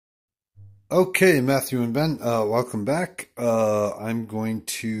Okay, Matthew and Ben, welcome back. I'm going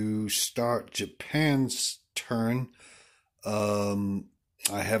to start Japan's turn. I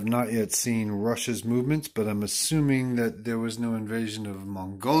have not yet seen Russia's movements, but I'm assuming that there was no invasion of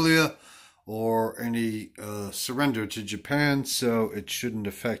Mongolia or any surrender to Japan, so it shouldn't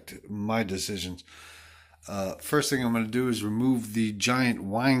affect my decisions. First thing I'm going to do is remove the giant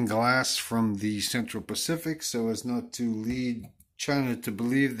wine glass from the Central Pacific so as not to lead China to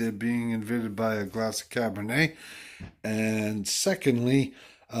believe they're being invaded by a glass of Cabernet. And secondly,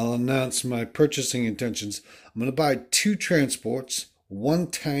 I'll announce my purchasing intentions. I'm going to buy 2 transports,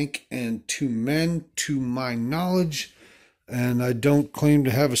 1 tank, and 2 men to my knowledge. And I don't claim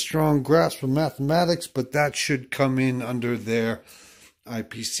to have a strong grasp of mathematics, but that should come in under their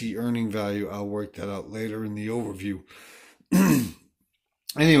IPC earning value. I'll work that out later in the overview.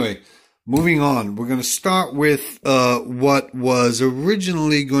 Anyway, moving on, we're going to start with what was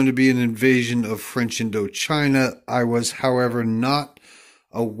originally going to be an invasion of French Indochina. I was, however, not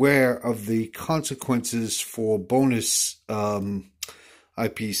aware of the consequences for bonus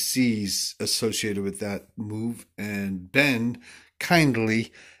IPCs associated with that move, and Ben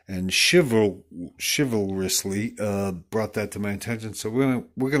kindly and chivalrously brought that to my attention, so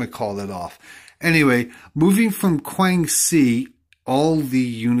we're gonna call that off. Anyway, moving from Guangxi, all the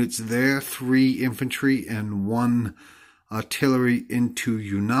units there, 3 infantry and 1 artillery into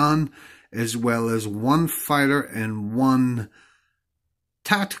Yunnan, as well as 1 fighter and 1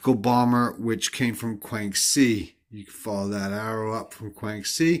 tactical bomber, which came from Guangxi. You can follow that arrow up from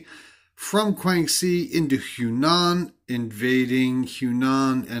Guangxi. From Guangxi into Hunan, invading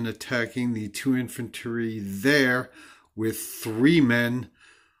Hunan and attacking the 2 infantry there with 3 men,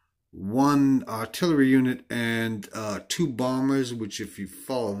 1 artillery unit, and 2 bombers, which, if you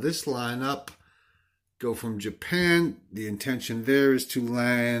follow this line up, go from Japan. The intention there is to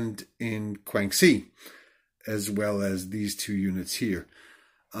land in Guangxi, as well as these 2 units here.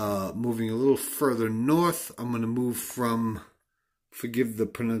 Moving a little further north, I'm going to move from, forgive the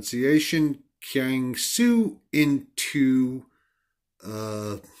pronunciation, Jiangsu into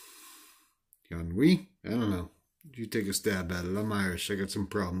Yanhui. I don't know. You take a stab at it. I'm Irish. I got some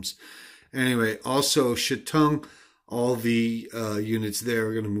problems. Anyway, also Shatong, all the units there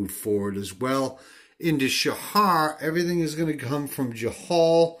are going to move forward as well. Into Shahar, everything is going to come from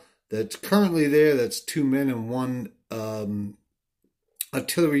Jahal. That's currently there. That's 2 men and 1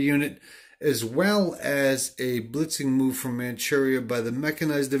 artillery unit, as well as a blitzing move from Manchuria by the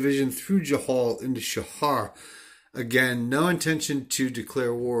mechanized division through Jahal into Shahar. Again, no intention to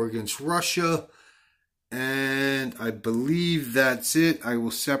declare war against Russia. And I believe that's it. I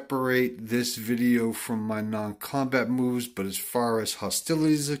will separate this video from my non-combat moves, but as far as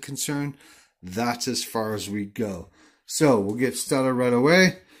hostilities are concerned, that's as far as we go. So we'll get started right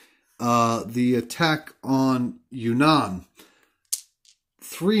away. The attack on Yunnan.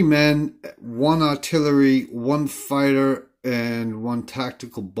 3 men, 1 artillery, 1 fighter, and 1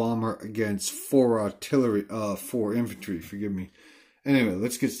 tactical bomber against 4 infantry, forgive me. Anyway,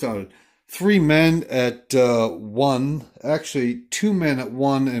 let's get started. 3 men at 1, actually 2 men at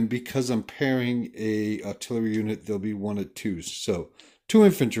 1, and because I'm pairing a artillery unit, there'll be 1 at 2. So 2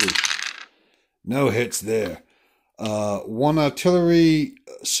 infantry, no hits there. 1 artillery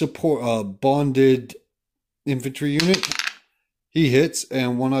support, bonded infantry unit, he hits,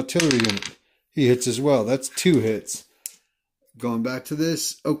 and 1 artillery unit, he hits as well. That's 2 hits. Going back to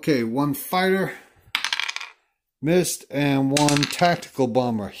this, okay, 1 fighter missed, and 1 tactical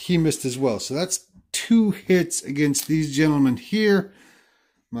bomber, he missed as well. So that's 2 hits against these gentlemen here.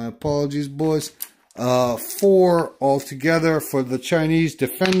 My apologies, boys. 4 altogether for the Chinese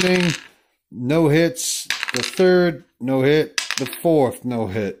defending. No hits. The 3rd, no hit. The 4th, no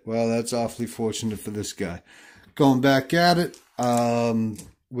hit. Well, that's awfully fortunate for this guy. Going back at it,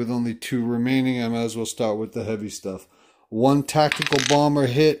 with only 2 remaining, I might as well start with the heavy stuff. 1 tactical bomber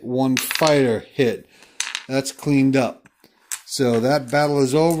hit, 1 fighter hit. That's cleaned up. So that battle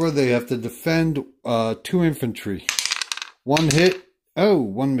is over. They have to defend 2 infantry. 1 hit. Oh,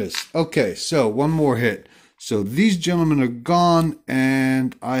 1 miss. Okay, so 1 more hit. So these gentlemen are gone,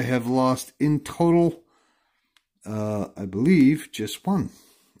 and I have lost in total, I believe, just 1.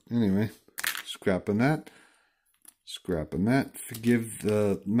 Anyway, scrapping that. Scrapping that. Forgive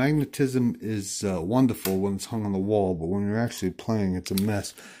the magnetism is wonderful when it's hung on the wall, but when you're actually playing, it's a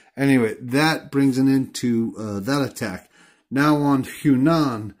mess. Anyway, that brings an end to that attack. Now on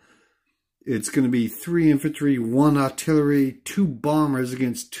Hunan, it's going to be 3 infantry, 1 artillery, 2 bombers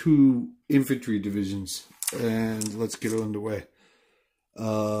against 2 infantry divisions. And let's get it underway.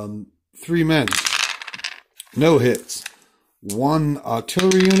 3 men, no hits. 1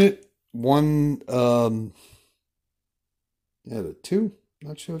 artillery unit, one, yeah, the two.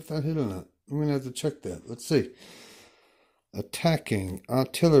 Not sure if that hit or not. I'm going to have to check that. Let's see. Attacking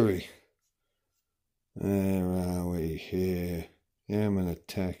artillery. Where are we here? Yeah, I'm an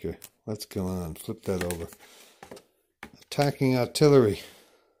attacker. What's going on? Flip that over. Attacking artillery.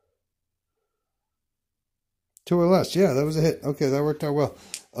 2 or less. Yeah, that was a hit. Okay, that worked out well.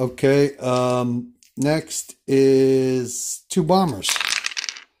 Okay, next is 2 bombers.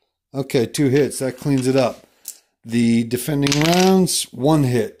 Okay, 2 hits. That cleans it up. The defending rounds, 1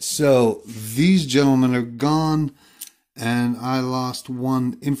 hit. So these gentlemen are gone, and I lost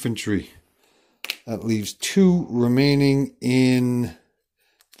 1 infantry. That leaves 2 remaining in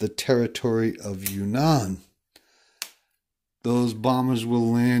the territory of Yunnan. Those bombers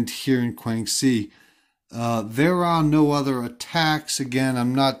will land here in Guangxi. There are no other attacks. Again,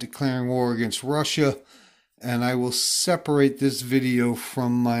 I'm not declaring war against Russia, and I will separate this video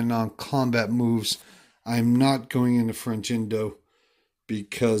from my non-combat moves. I'm not going into French Indo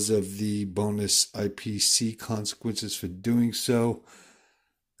because of the bonus IPC consequences for doing so.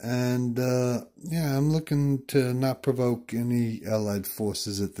 And yeah, I'm looking to not provoke any allied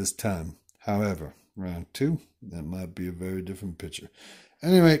forces at this time. However, round 2, that might be a very different picture.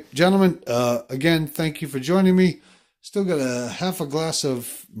 Anyway, gentlemen, again, thank you for joining me. Still got a half a glass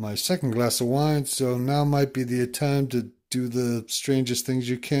of my second glass of wine, so now might be the time to do the strangest things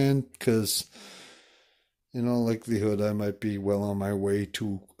you can, because in all likelihood, I might be well on my way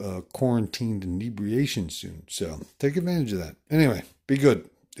to quarantined inebriation soon. So take advantage of that. Anyway, be good.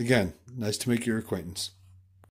 Again, nice to make your acquaintance.